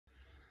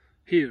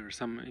Here are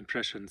some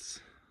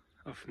impressions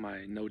of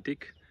my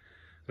no-dig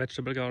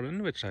vegetable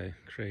garden, which I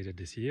created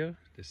this year,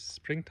 this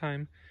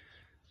springtime.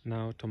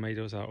 Now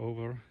tomatoes are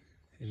over.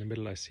 In the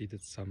middle I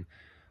seeded some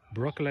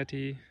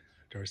broccoli,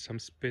 there is some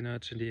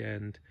spinach in the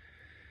end,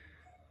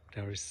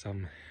 there is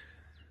some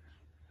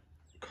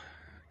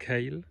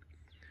kale.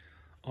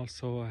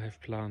 Also I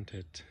have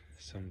planted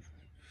some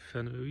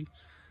fennel,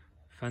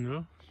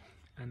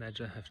 and I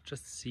have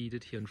just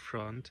seeded here in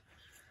front.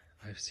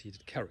 I have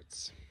seeded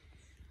carrots.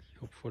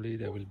 Hopefully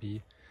they will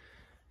be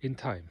in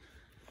time.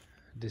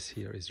 This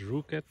here is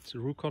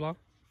rucola.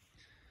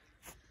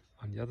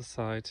 On the other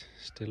side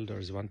still there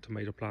is one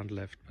tomato plant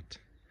left, but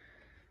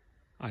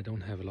I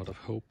don't have a lot of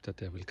hope that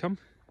they will come.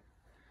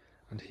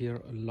 And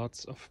here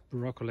lots of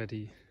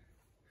broccoli,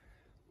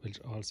 which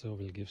also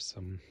will give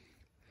some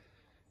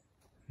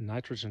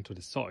nitrogen to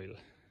the soil.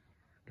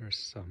 There's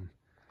some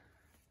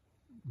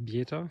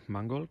bieta,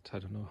 mangold, I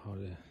don't know how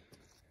the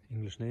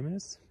English name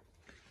is.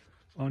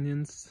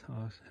 Onions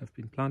have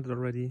been planted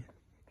already.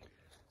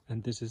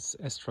 And this is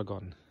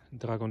estragon,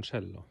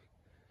 dragoncello,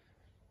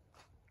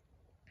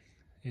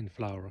 in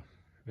flower,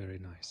 very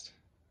nice.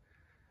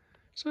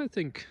 So I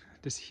think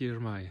this here,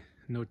 my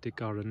no-dig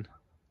garden,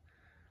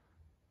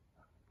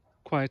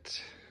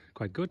 quite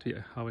good. We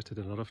harvested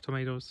a lot of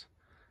tomatoes.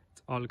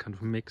 It's all kind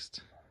of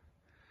mixed.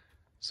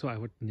 So I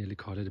would nearly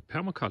call it a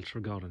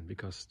permaculture garden,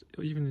 because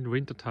even in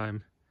winter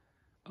time,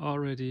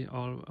 already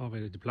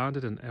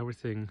planted, and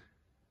everything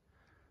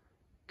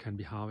can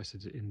be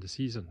harvested in the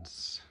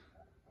seasons.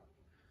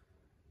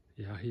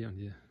 Yeah, here on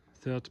the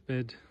third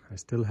bed I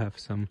still have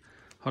some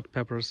hot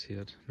peppers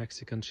here,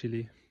 Mexican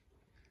chili,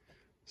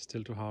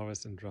 still to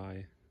harvest and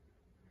dry,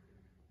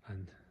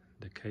 and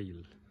the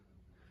kale,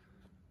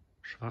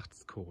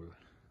 Schwarzkohl,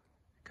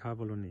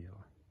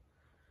 Carbonero.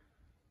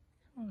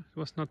 It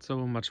was not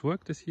so much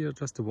work this year,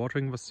 just the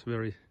watering was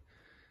very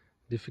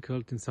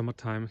difficult in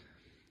summertime.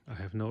 I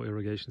have no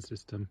irrigation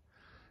system,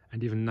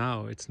 and even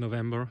now it's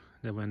November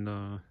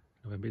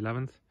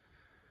 11th,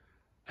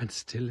 and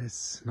still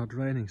it's not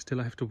raining,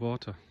 still I have to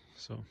water.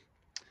 So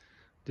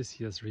this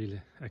year is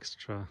really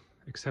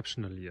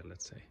exceptional year,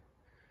 let's say.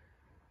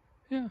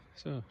 Yeah,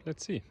 so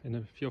let's see in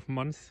a few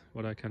months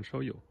what I can show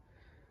you.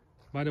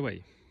 By the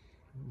way,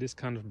 this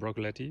kind of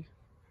broccoli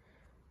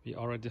we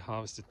already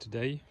harvested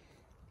today,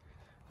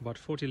 about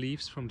 40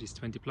 leaves from these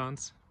 20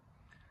 plants.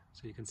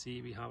 So you can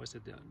see we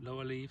harvested the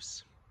lower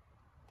leaves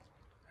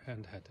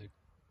and had a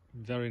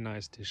very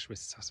nice dish with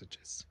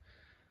sausages.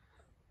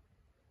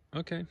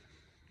 Okay,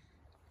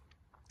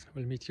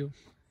 we'll meet you